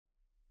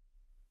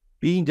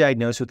Being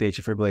diagnosed with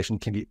atrial fibrillation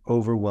can be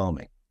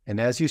overwhelming. And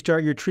as you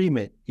start your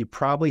treatment, you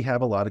probably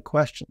have a lot of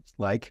questions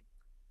like,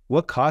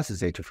 what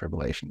causes atrial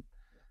fibrillation?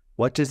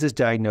 What does this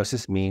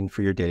diagnosis mean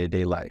for your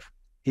day-to-day life?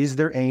 Is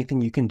there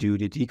anything you can do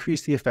to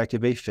decrease the effect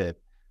of AFib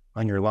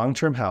on your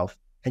long-term health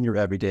and your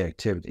everyday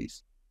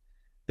activities?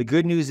 The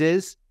good news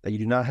is that you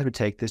do not have to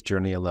take this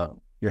journey alone.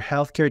 Your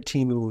healthcare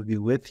team will be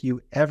with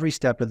you every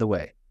step of the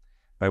way.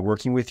 By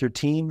working with your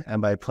team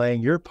and by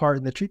playing your part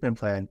in the treatment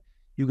plan,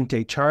 you can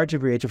take charge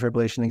of your atrial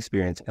fibrillation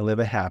experience and live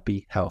a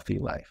happy, healthy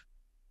life.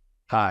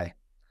 Hi,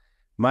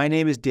 my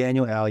name is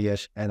Daniel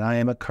Alyesh, and I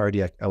am a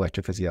cardiac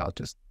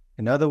electrophysiologist.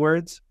 In other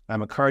words,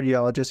 I'm a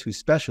cardiologist who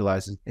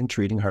specializes in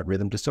treating heart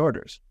rhythm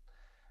disorders.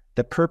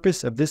 The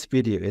purpose of this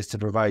video is to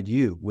provide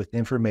you with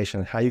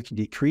information on how you can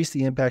decrease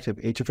the impact of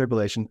atrial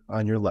fibrillation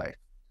on your life.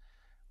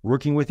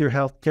 Working with your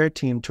healthcare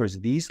team towards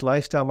these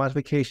lifestyle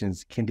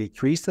modifications can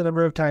decrease the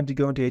number of times you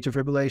go into atrial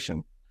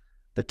fibrillation,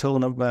 the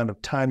total amount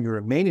of time you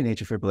remain in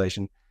atrial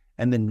fibrillation,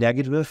 and the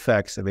negative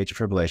effects of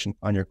atrial fibrillation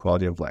on your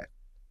quality of life.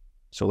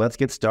 So let's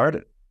get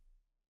started.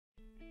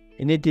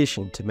 In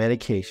addition to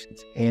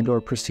medications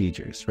and/or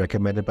procedures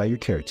recommended by your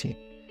care team,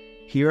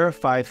 here are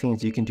 5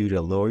 things you can do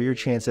to lower your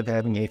chance of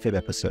having AFib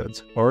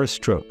episodes or a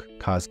stroke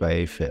caused by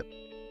AFib.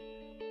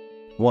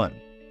 1.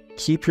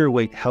 Keep your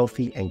weight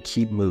healthy and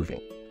keep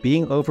moving.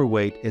 Being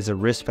overweight is a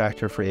risk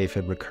factor for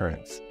AFib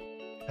recurrence.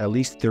 At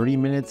least 30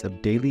 minutes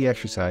of daily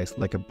exercise,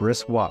 like a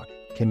brisk walk,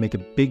 can make a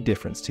big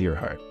difference to your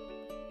heart.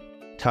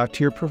 Talk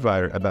to your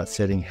provider about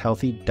setting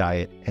healthy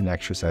diet and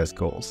exercise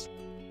goals.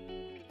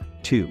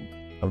 2.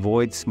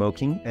 Avoid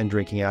smoking and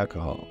drinking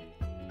alcohol.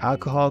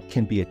 Alcohol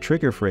can be a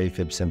trigger for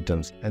AFib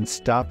symptoms, and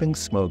stopping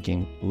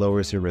smoking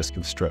lowers your risk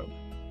of stroke.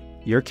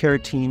 Your care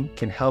team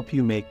can help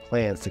you make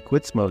plans to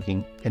quit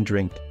smoking and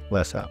drink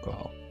less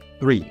alcohol.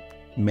 3.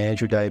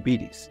 Manage your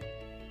diabetes.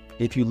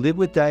 If you live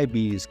with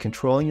diabetes,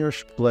 controlling your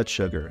blood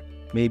sugar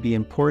may be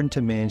important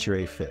to manage your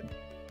AFib.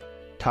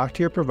 Talk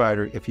to your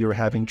provider if you are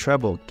having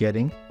trouble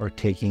getting or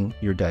taking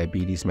your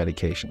diabetes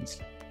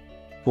medications.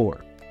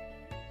 4.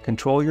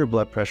 Control your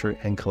blood pressure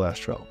and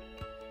cholesterol.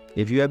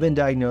 If you have been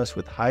diagnosed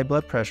with high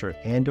blood pressure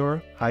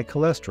and/or high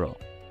cholesterol,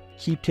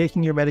 keep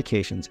taking your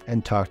medications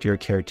and talk to your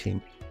care team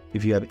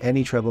if you have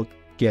any trouble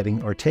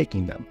getting or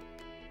taking them.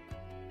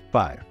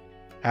 5.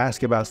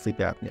 Ask about sleep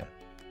apnea.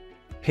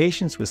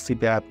 Patients with sleep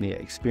apnea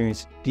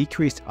experience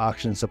decreased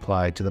oxygen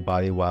supply to the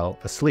body while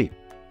asleep,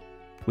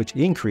 which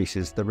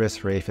increases the risk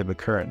for AFib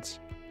occurrence.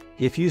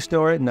 If you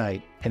snore at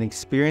night and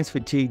experience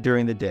fatigue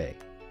during the day,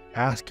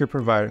 ask your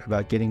provider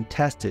about getting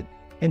tested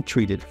and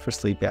treated for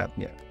sleep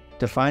apnea.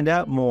 To find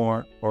out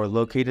more or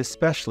locate a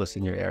specialist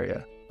in your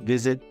area,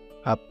 visit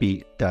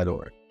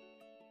upbeat.org.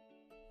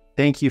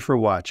 Thank you for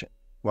watching.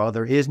 While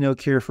there is no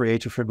cure for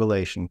atrial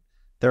fibrillation,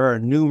 there are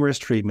numerous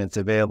treatments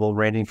available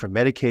ranging from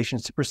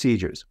medications to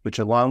procedures, which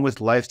along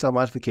with lifestyle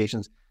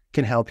modifications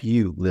can help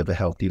you live a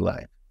healthy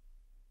life.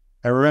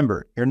 And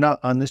remember, you're not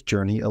on this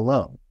journey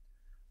alone.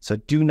 So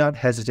do not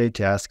hesitate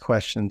to ask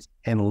questions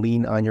and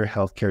lean on your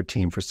healthcare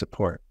team for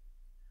support.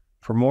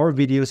 For more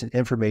videos and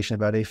information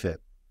about AFib,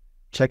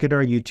 check out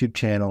our YouTube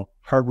channel,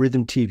 Heart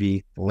Rhythm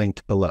TV,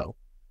 linked below.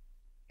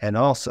 And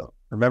also,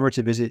 remember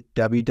to visit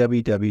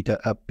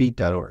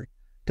www.upbeat.org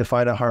to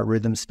find a heart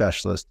rhythm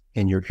specialist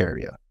in your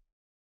area.